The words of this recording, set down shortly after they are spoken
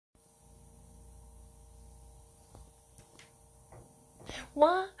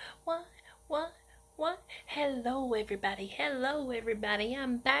What? What? What? What? Hello, everybody. Hello, everybody.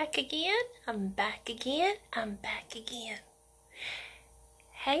 I'm back again. I'm back again. I'm back again.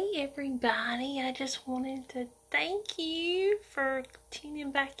 Hey, everybody. I just wanted to thank you for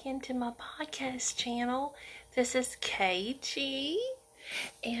tuning back into my podcast channel. This is KG.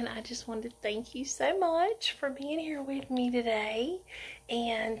 And I just wanted to thank you so much for being here with me today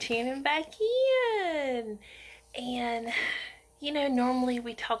and tuning back in. And normally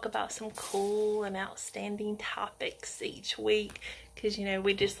we talk about some cool and outstanding topics each week because,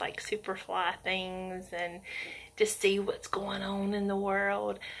 we just like super fly things and just see what's going on in the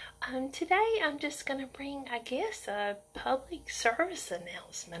world. Today I'm just going to bring, I guess, a public service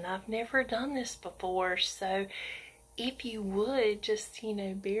announcement. I've never done this before, so if you would just,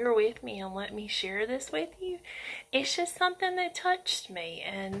 bear with me and let me share this with you. It's just something that touched me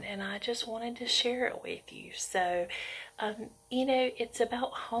and I just wanted to share it with you. So, it's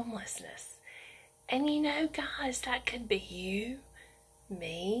about homelessness. And guys, that could be you,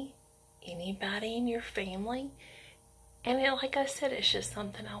 me, anybody in your family. And like I said, it's just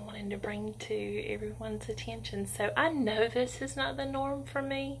something I wanted to bring to everyone's attention. So I know this is not the norm for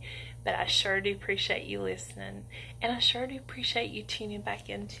me, but I sure do appreciate you listening. And I sure do appreciate you tuning back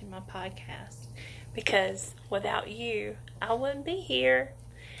into my podcast. Because without you, I wouldn't be here.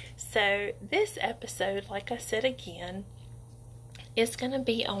 So this episode, like I said again, is going to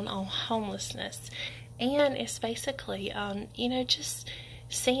be on homelessness. And it's basically, just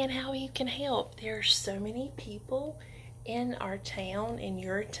seeing how you can help. There are so many people in our town, in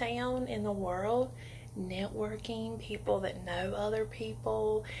your town, in the world, networking, people that know other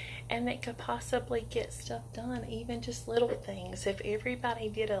people, and that could possibly get stuff done, even just little things. If everybody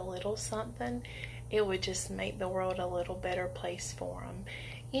did a little something, it would just make the world a little better place for them.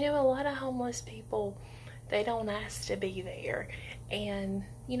 A lot of homeless people, they don't ask to be there. And,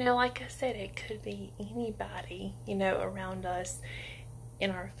 like I said, it could be anybody, around us in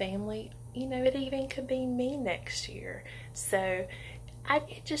our family. It even could be me next year. So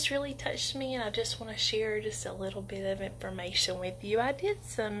it just really touched me, and I just want to share just a little bit of information with you. I did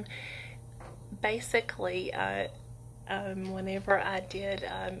some, basically, whenever I did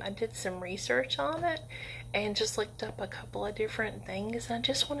some research on it and just looked up a couple of different things. I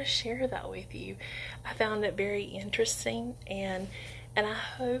just want to share that with you. I found it very interesting, and I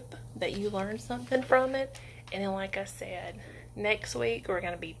hope that you learned something from it. And then, like I said, next week we're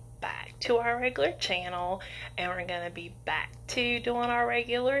going to be back to our regular channel, and we're going to be back to doing our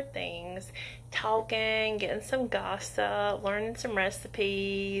regular things, talking, getting some gossip, learning some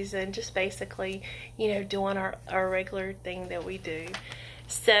recipes, and just basically, doing our regular thing that we do.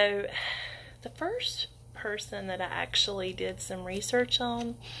 So the first person that I actually did some research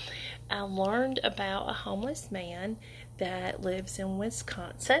on, I learned about a homeless man that lives in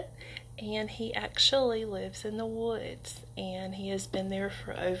Wisconsin. And he actually lives in the woods, and he has been there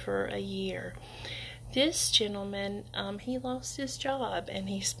for over a year. This gentleman, he lost his job, and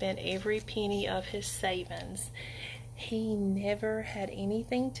he spent every penny of his savings. He never had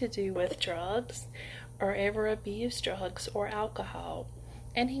anything to do with drugs or ever abused drugs or alcohol,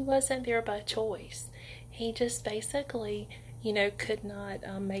 and he wasn't there by choice. He just basically, could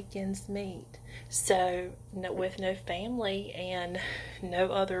not make ends meet. So, with no family and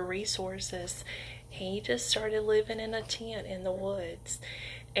no other resources, he just started living in a tent in the woods.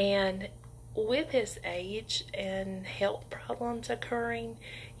 And with his age and health problems occurring,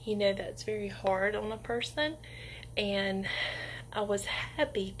 that's very hard on a person. And I was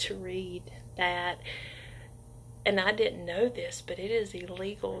happy to read that, and I didn't know this, but it is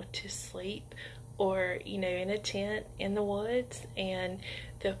illegal to sleep or, in a tent in the woods. And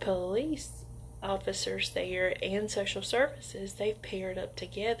the police officers there and social services, they've paired up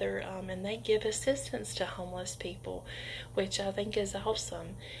together, and they give assistance to homeless people, which I think is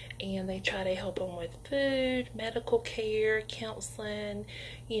awesome. And they try to help them with food, medical care, counseling,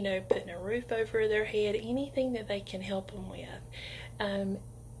 putting a roof over their head, anything that they can help them with.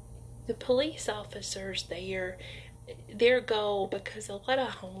 The police officers there, their goal, because a lot of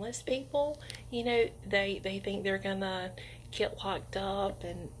homeless people, they think they're gonna get locked up,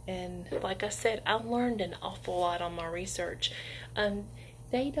 and like I said, I learned an awful lot on my research.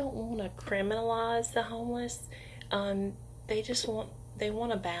 They don't want to criminalize the homeless. They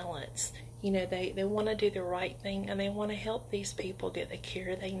want a balance. They want to do the right thing, and they want to help these people get the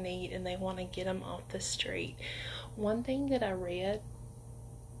care they need, and they want to get them off the street. One thing that I read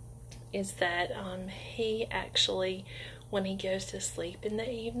is that he actually, when he goes to sleep in the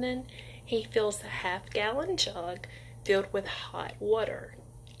evening, he fills a half-gallon jug filled with hot water,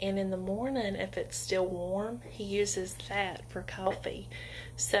 And in the morning, if it's still warm, he uses that for coffee.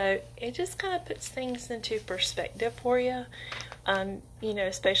 So it just kind of puts things into perspective for you. You know,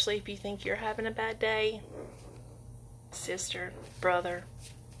 especially if you think you're having a bad day. Sister, brother,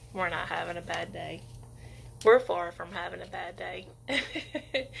 we're not having a bad day. We're far from having a bad day.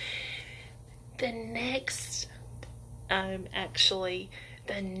 The next,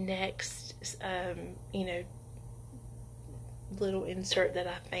 you know, little insert that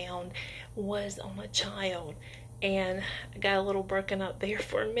I found was on a child, and I got a little broken up there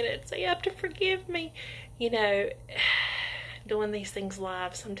for a minute, so you have to forgive me. You know, doing these things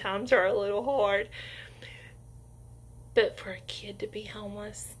live sometimes are a little hard, but for a kid to be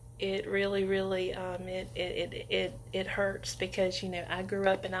homeless, it really it hurts, because, you know, I grew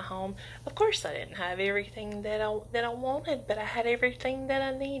up in a home. Of course I didn't have everything that I wanted, but I had everything that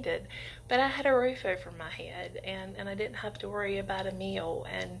I needed. But I had a roof over my head, and I didn't have to worry about a meal.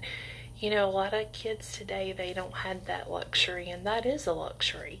 And, you know, a lot of kids today, they don't have that luxury, and that is a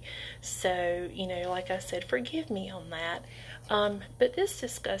luxury. So, you know, like I said, forgive me on that. But this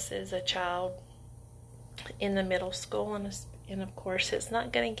discusses a child in the middle school, and of course it's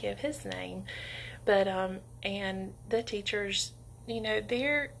not going to give his name, but and the teachers, you know,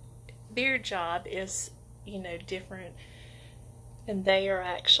 their job is, you know, different, and they are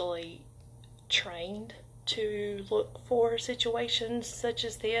actually trained to look for situations such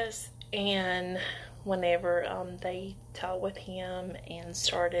as this. And whenever they taught with him and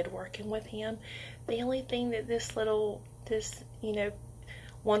started working with him, the only thing that this you know,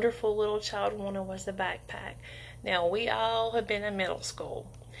 wonderful little child wanted was a backpack. Now, we all have been in middle school,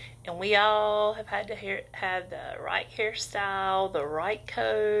 and we all have had to have the right hairstyle, the right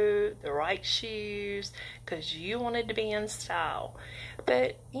coat, the right shoes, because you wanted to be in style.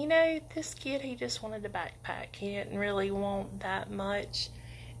 But, you know, this kid, he just wanted a backpack. He didn't really want that much,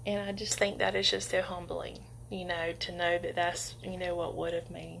 and I just think that is just so humbling, you know, to know that that's, you know, what would have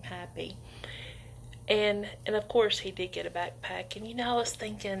made him happy. And of course he did get a backpack. And, you know, I was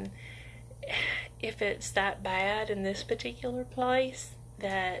thinking, if it's that bad in this particular place,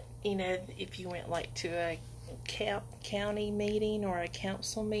 that, you know, if you went like to a county meeting or a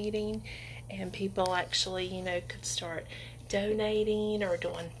council meeting, and people actually, you know, could start donating or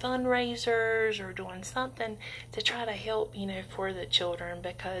doing fundraisers or doing something to try to help, you know, for the children,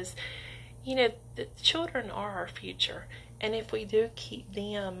 because, you know, the children are our future. And if we do keep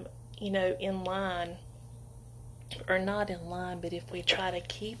them, you know, in line, or not in line, but if we try to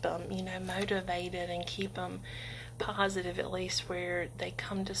keep them, you know, motivated and keep them positive, at least where they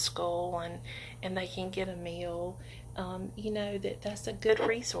come to school and they can get a meal, you know, that's a good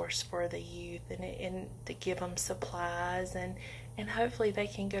resource for the youth, and to give them supplies, and hopefully they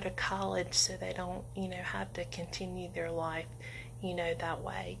can go to college so they don't, you know, have to continue their life, you know, that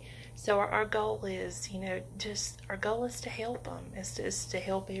way. So our goal is, you know, our goal is to help them, is to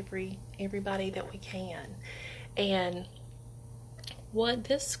help everybody that we can. And what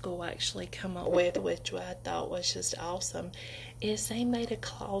this school actually come up with, which I thought was just awesome, is they made a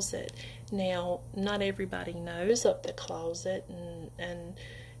closet. Now, not everybody knows of the closet and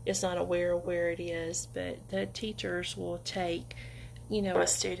is not aware of where it is, but the teachers will take, you know, a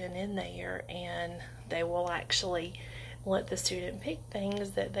student in there, and they will actually let the student pick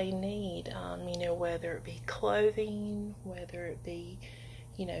things that they need, you know, whether it be clothing, whether it be,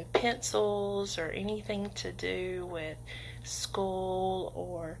 you know, pencils, or anything to do with school,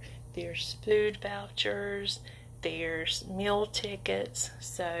 or there's food vouchers, there's meal tickets.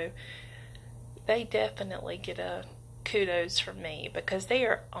 So they definitely get a kudos from me, because they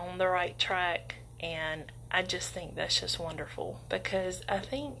are on the right track, and I just think that's just wonderful, because I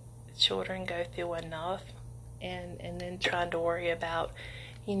think children go through enough, and then trying to worry about,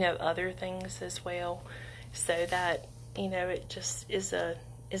 you know, other things as well, so that, you know, it just is a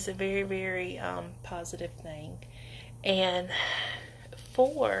very, very positive thing. And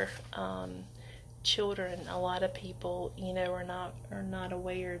for children, a lot of people, you know, are not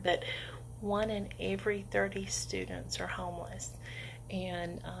aware that 1 in every 30 students are homeless.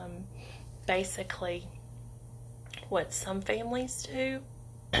 And basically what some families do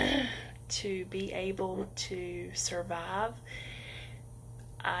to be able to survive,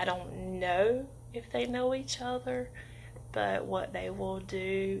 I don't know if they know each other, but what they will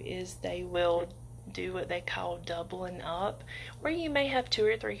do is they will do what they call doubling up, where you may have 2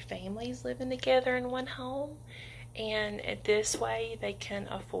 or 3 families living together in one home, and this way they can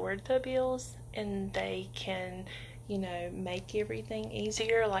afford the bills, and they can, you know, make everything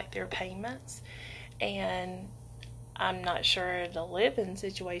easier, like their payments. And I'm not sure the living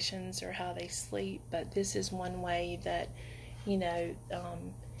situations or how they sleep, but this is one way that, you know,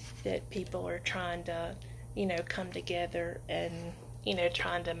 that people are trying to, come together and,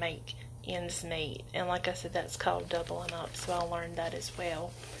 trying to make ends meet. And like I said, that's called doubling up, so I learned that as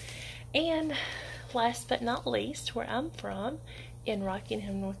well. And last but not least, where I'm from, in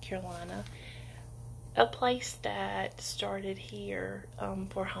Rockingham, North Carolina, a place that started here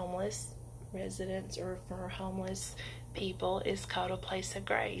for homeless residents or for homeless people is called A Place of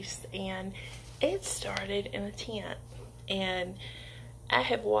Grace. And it started in a tent. And I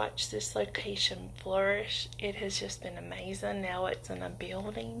have watched this location flourish. It has just been amazing. Now it's in a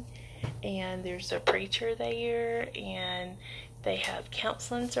building, and there's a preacher there, and they have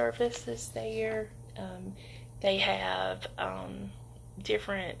counseling services there. They have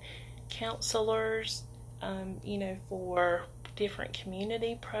different counselors, for different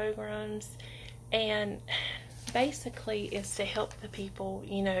community programs, and basically it's to help the people,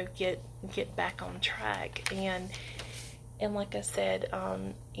 get back on track. And like I said,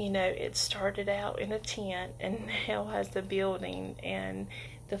 it started out in a tent and now has a building, and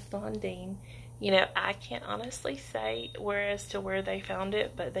the funding, I can't honestly say where they found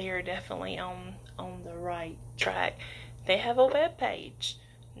it, but they are definitely on the right track. They have a web page.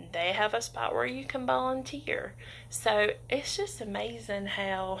 They have a spot where you can volunteer. So it's just amazing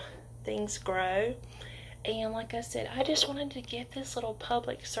how things grow. And like I said, I just wanted to get this little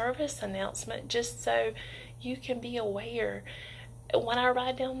public service announcement just so you can be aware. When I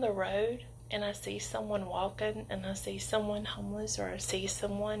ride down the road and I see someone walking and I see someone homeless, or I see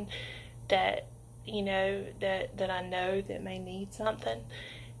someone that, that I know that may need something,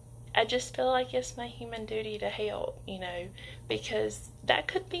 I just feel like it's my human duty to help, because that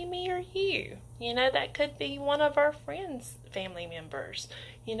could be me or you. That could be one of our friends, family members.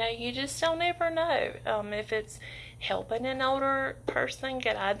 You just don't ever know. If it's helping an older person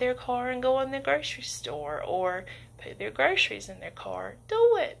get out of their car and go in the grocery store, or put their groceries in their car,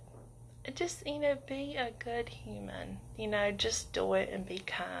 do it. Just, be a good human. Just do it and be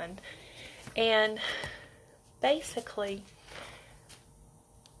kind. And basically,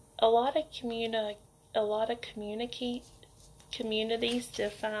 a lot of communities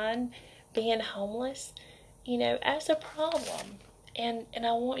define being homeless, as a problem. And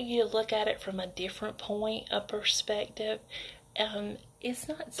I want you to look at it from a different point of perspective. It's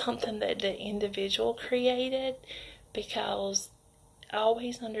not something that the individual created, because I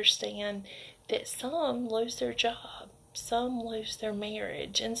always understand that some lose their job, some lose their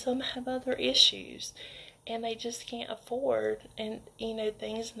marriage, and some have other issues, and they just can't afford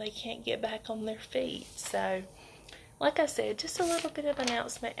things, and they can't get back on their feet. So like I said, just a little bit of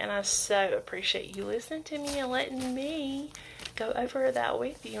announcement, and I so appreciate you listening to me and letting me go over that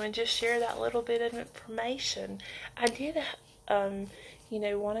with you and just share that little bit of information. I did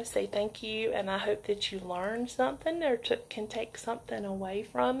want to say thank you, and I hope that you learned something or can take something away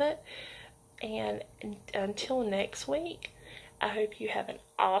from it. And until next week, I hope you have an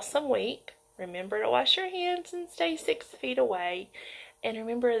awesome week. Remember to wash your hands and stay 6 feet away. And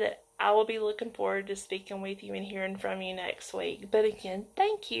remember that I will be looking forward to speaking with you and hearing from you next week. But again,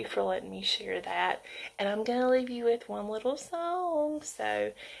 thank you for letting me share that. And I'm going to leave you with one little song.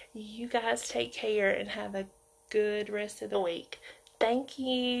 So you guys take care and have a good rest of the week. Thank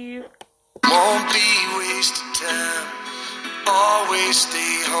you. Won't be wasted time. Always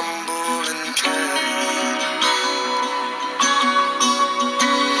stay humble and kind.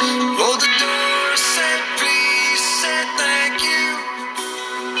 Roll the door, said please, said thank you.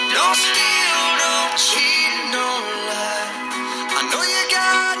 Don't steal, don't cheat, don't lie. I know you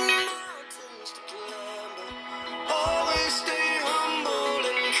got mountains to climb, but always stay humble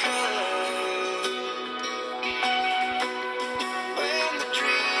and kind. When the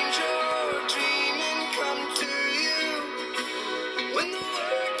dreams you're dreaming come to you, when the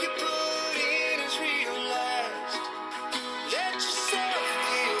work you put in is realized, let yourself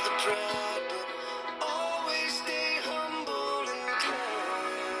feel the pride, but always stay humble and kind.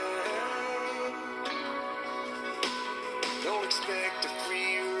 Don't expect a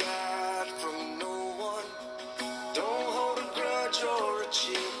free ride from no one. Don't hold a grudge or a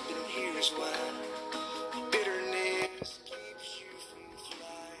chip, and here's why. Bitterness keeps you from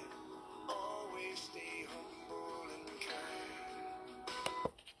flying. Always stay humble and kind.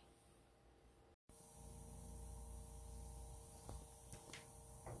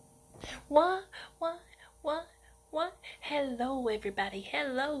 What? Hello,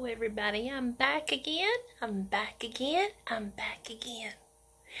 everybody. I'm back again.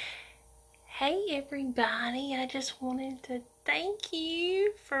 Hey, everybody. I just wanted to thank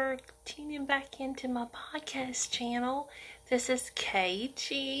you for tuning back into my podcast channel. This is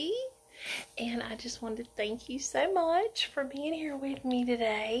KG. And I just wanted to thank you so much for being here with me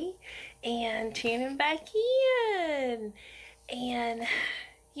today and tuning back in. And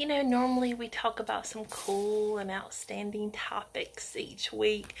you know, normally we talk about some cool and outstanding topics each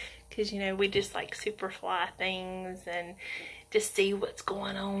week because, you know, we just like super fly things and just see what's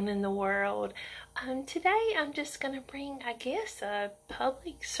going on in the world. Today I'm just going to bring, I guess, a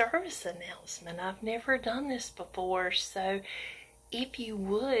public service announcement. I've never done this before, so if you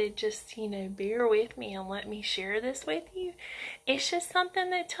would just, you know, bear with me and let me share this with you. It's just something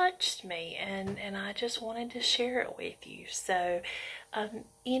that touched me and I just wanted to share it with you. So,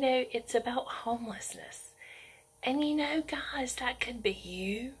 you know, it's about homelessness. And you know, guys, that could be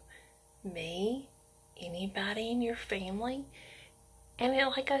you, me, anybody in your family. And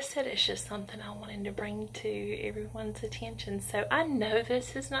like I said, it's just something I wanted to bring to everyone's attention. So I know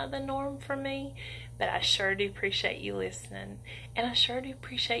this is not the norm for me, but I sure do appreciate you listening. And I sure do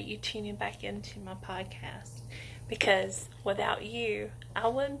appreciate you tuning back into my podcast. Because without you, I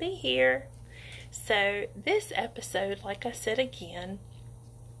wouldn't be here. So this episode, like I said again,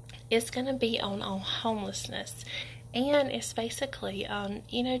 is going to be on homelessness. And it's basically,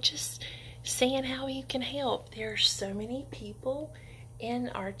 you know, just seeing how you can help. There are so many people in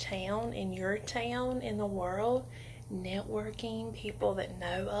our town, in your town, in the world, networking, people that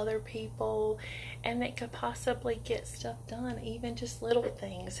know other people, and that could possibly get stuff done, even just little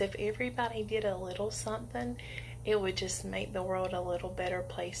things. If everybody did a little something, it would just make the world a little better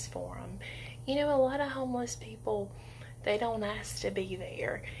place for them. You know, a lot of homeless people, they don't ask to be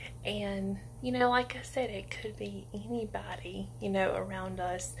there. And, you know, like I said, it could be anybody, you know, around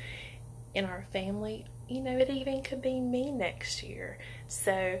us in our family. You know, it even could be me next year.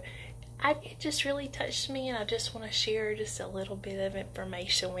 So it just really touched me, and I just want to share just a little bit of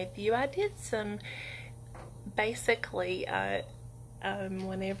information with you. I did some, basically,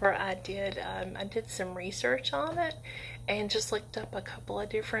 whenever I did some research on it and just looked up a couple of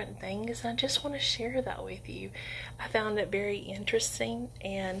different things. I just want to share that with you. I found it very interesting,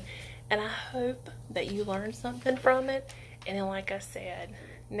 and I hope that you learned something from it. And then, like I said,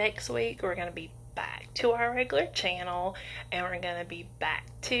 next week we're going to be back to our regular channel, and we're going to be back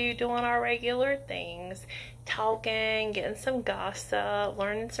to doing our regular things, talking, getting some gossip,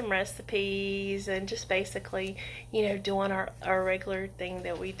 learning some recipes, and just basically, you know, doing our regular thing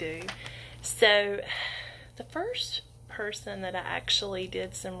that we do. So the first person that I actually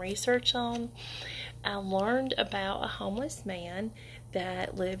did some research on, I learned about a homeless man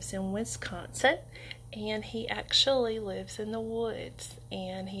that lives in Wisconsin. And he actually lives in the woods,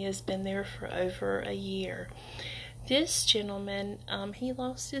 and he has been there for over a year. This gentleman, he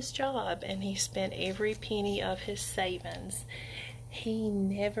lost his job, and he spent every penny of his savings. He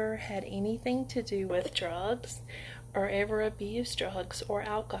never had anything to do with drugs or ever abused drugs or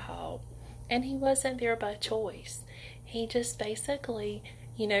alcohol, and he wasn't there by choice. He just basically,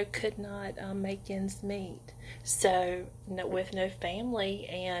 you know, could not make ends meet. So, with no family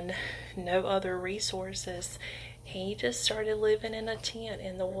and no other resources, he just started living in a tent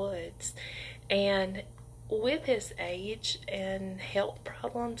in the woods. And with his age and health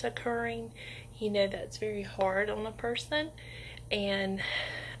problems occurring, you know, that's very hard on a person. And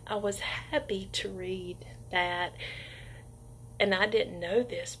I was happy to read that, and I didn't know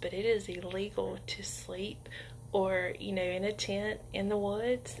this, but it is illegal to sleep or, you know, in a tent in the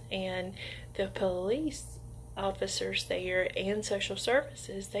woods. And the police officers there and social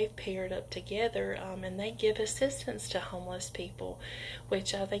services, they've paired up together, and they give assistance to homeless people,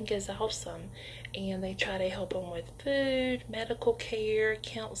 which I think is awesome. And they try to help them with food, medical care,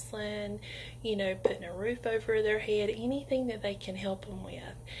 counseling, you know, putting a roof over their head, anything that they can help them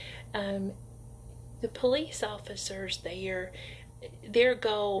with. The police officers there, their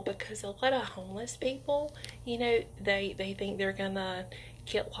goal, because a lot of homeless people, you know, they think they're gonna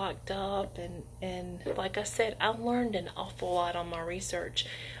get locked up, and like I said, I learned an awful lot on my research.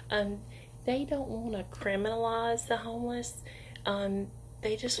 They don't want to criminalize the homeless.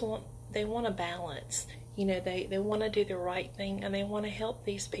 They want a balance. You know, they want to do the right thing, and they want to help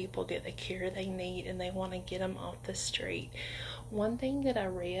these people get the care they need, and they want to get them off the street. One thing that I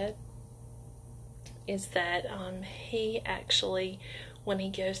read is that he actually, when he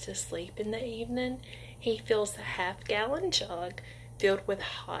goes to sleep in the evening, he fills a half-gallon jug filled with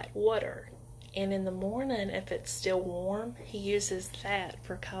hot water, and in the morning, if it's still warm, he uses that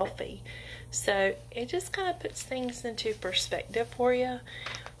for coffee. So it just kind of puts things into perspective for you.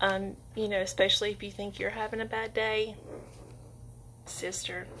 You know, especially if you think you're having a bad day.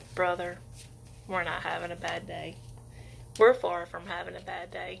 Sister, brother, we're not having a bad day. We're far from having a bad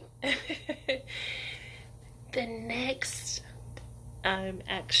day. The next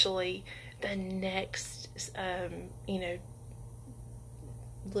actually the next,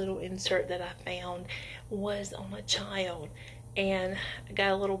 little insert that I found was on a child, and I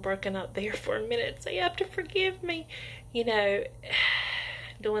got a little broken up there for a minute, so you have to forgive me.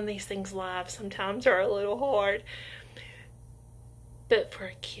 Doing these things live sometimes are a little hard, but for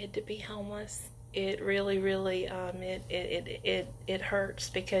a kid to be homeless, it really, really, it hurts,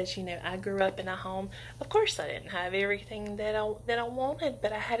 because I grew up in a home. Of course, I didn't have everything that I wanted,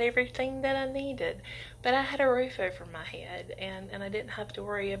 but I had everything that I needed. But I had a roof over my head, and I didn't have to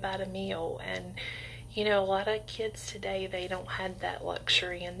worry about a meal. And a lot of kids today, they don't have that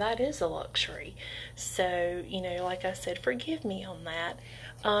luxury, and that is a luxury. So like I said, forgive me on that.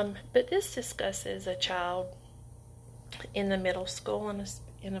 But this discusses a child in the middle school,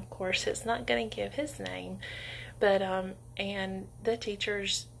 and of course it's not going to give his name, but and the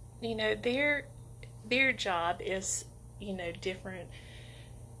teachers, their job is different,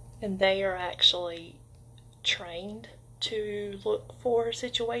 and they are actually trained to look for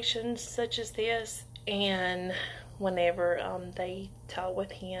situations such as this. And whenever they talked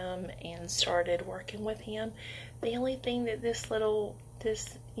with him and started working with him, the only thing that this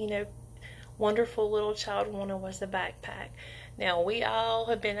wonderful little child wanted was a backpack. Now, we all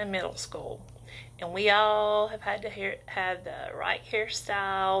have been in middle school, and we all have had to have the right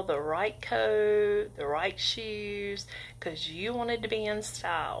hairstyle, the right coat, the right shoes, because you wanted to be in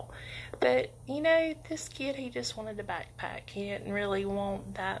style. But this kid, he just wanted a backpack. He didn't really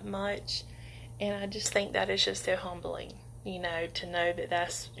want that much, and I just think that is just so humbling, to know that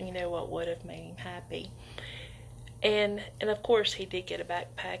that's what would have made him happy. And of course he did get a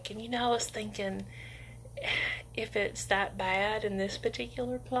backpack, and I was thinking, if it's that bad in this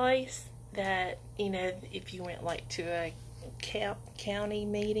particular place, that if you went like to a county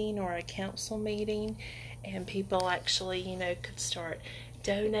meeting or a council meeting, and people actually could start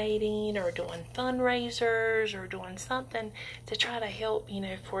donating or doing fundraisers or doing something to try to help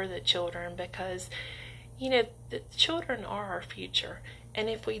for the children, because the children are our future, and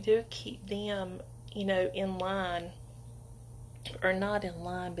if we do keep them in line, or not in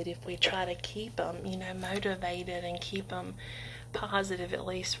line, but if we try to keep them motivated and keep them positive, at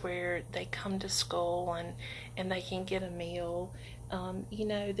least where they come to school and they can get a meal,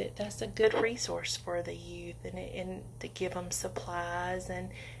 that's a good resource for the youth, and to give them supplies,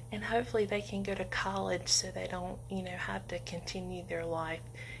 and hopefully they can go to college so they don't have to continue their life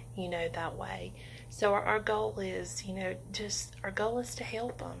that way. So our goal is our goal is to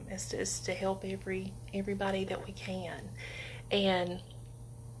help them, is to help everybody that we can. And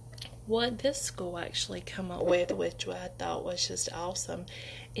what this school actually come up with, which I thought was just awesome,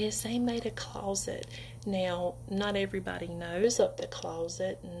 is they made a closet. Now, not everybody knows of the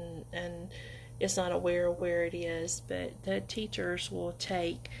closet and is not aware of where it is, but the teachers will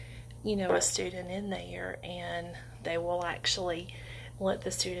take a student in there, and they will actually let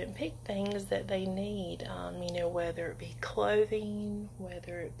the student pick things that they need, whether it be clothing,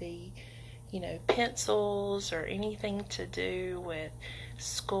 whether it be pencils, or anything to do with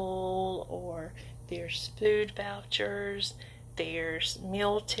school, or there's food vouchers, there's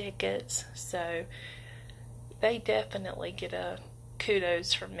meal tickets. So they definitely get a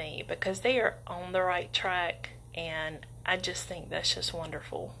kudos from me, because they are on the right track, and I just think that's just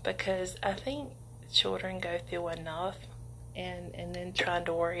wonderful, because I think children go through enough, and then trying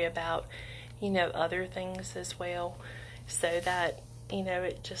to worry about other things as well, so that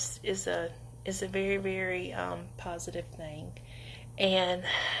it just is a very, very positive thing. And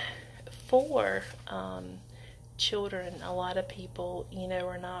for children, a lot of people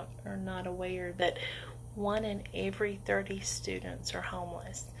are not aware that 1 in every 30 students are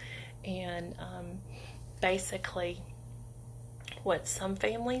homeless. And basically what some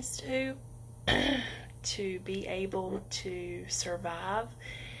families do to be able to survive,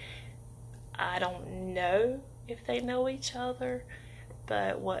 I don't know if they know each other,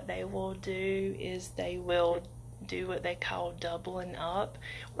 but what they will do is they will do what they call doubling up,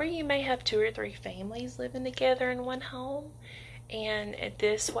 where you may have 2 or 3 families living together in one home, and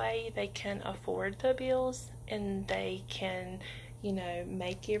this way they can afford the bills, and they can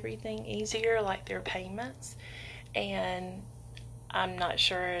make everything easier, like their payments. And I'm not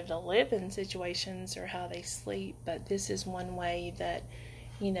sure the living situations or how they sleep, but this is one way that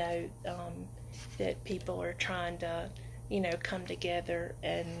that people are trying to come together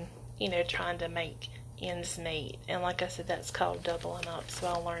and trying to make ends meet. And like I said, that's called doubling up, so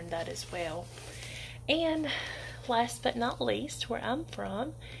I learned that as well. And last but not least, where I'm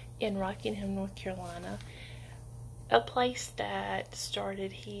from, in Rockingham, North Carolina, a place that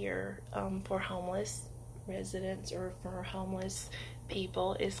started here for homeless residents, or for homeless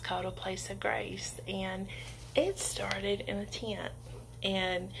people is called A Place of Grace, and it started in a tent,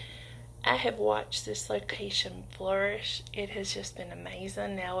 and I have watched this location flourish. It has just been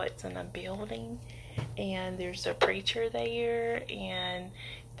amazing. Now it's in a building, and there's a preacher there, and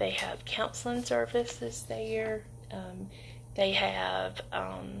they have counseling services there. They have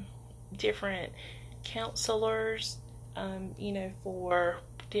different counselors, for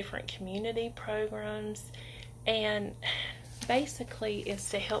different community programs, and basically it's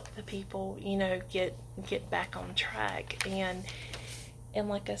to help the people, get back on track. And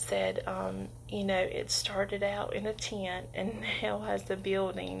like I said, it started out in a tent and now has a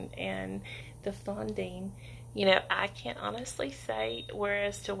building, and the funding, I can't honestly say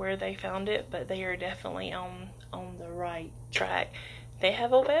as to where they found it, but they are definitely on the right track. They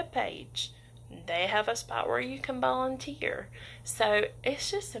have a web page. They have a spot where you can volunteer. So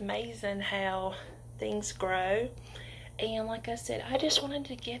it's just amazing how things grow. And like I said, I just wanted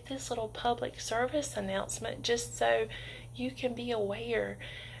to give this little public service announcement just so you can be aware.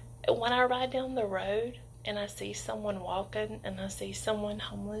 When I ride down the road and I see someone walking, and I see someone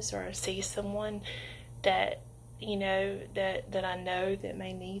homeless, or I see someone that that I know that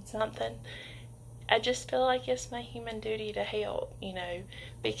may need something, I just feel like it's my human duty to help,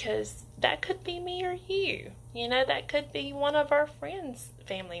 because that could be me or you, that could be one of our friends,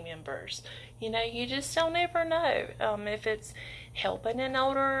 family members. You just don't ever know. If it's helping an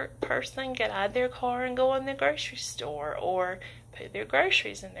older person get out of their car and go in the grocery store, or put their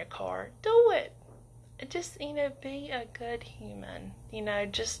groceries in their car, do it. Just, be a good human.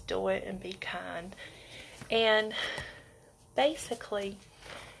 Just do it and be kind. And basically,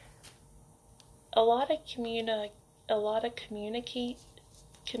 a lot of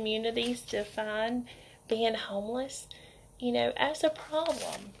communities define being homeless, as a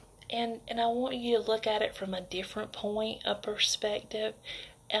problem. And I want you to look at it from a different point of perspective.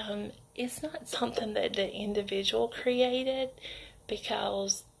 It's not something that the individual created,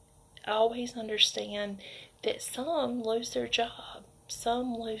 because I always understand that some lose their job,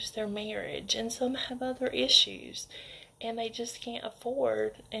 some lose their marriage, and some have other issues, and they just can't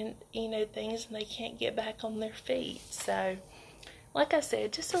afford things, and they can't get back on their feet. So like I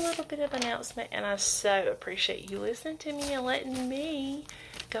said, just a little bit of announcement, and I so appreciate you listening to me and letting me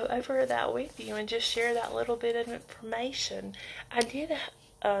go over that with you and just share that little bit of information. I did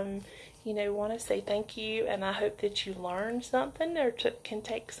want to say thank you, and I hope that you learned something or can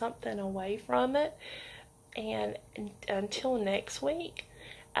take something away from it. And until next week,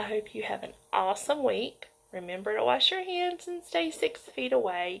 I hope you have an awesome week. Remember to wash your hands and stay 6 feet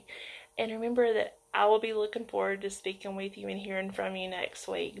away. And remember that I will be looking forward to speaking with you and hearing from you next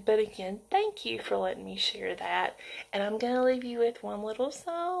week. But again, thank you for letting me share that. And I'm going to leave you with one little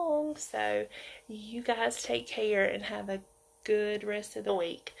song. So you guys take care and have a good rest of the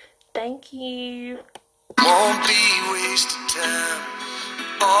week. Thank you. Won't be wasted time.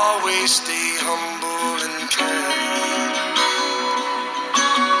 Always stay humble and kind.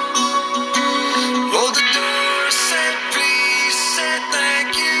 Hold the door, say please, say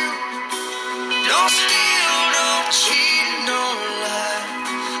thank you. Don't steal, don't cheat, don't lie.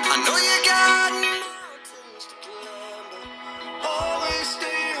 I know you got mountains to climb, but always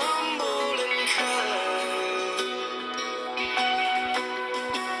stay humble and kind.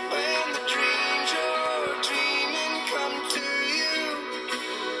 When the dreams you're dreaming come to you,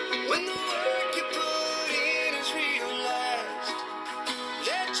 when the work you put in is realized,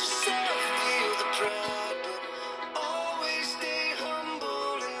 let yourself feel the pride, but always stay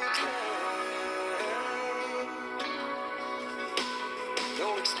humble and kind.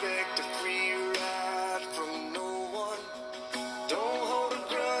 Don't expect a free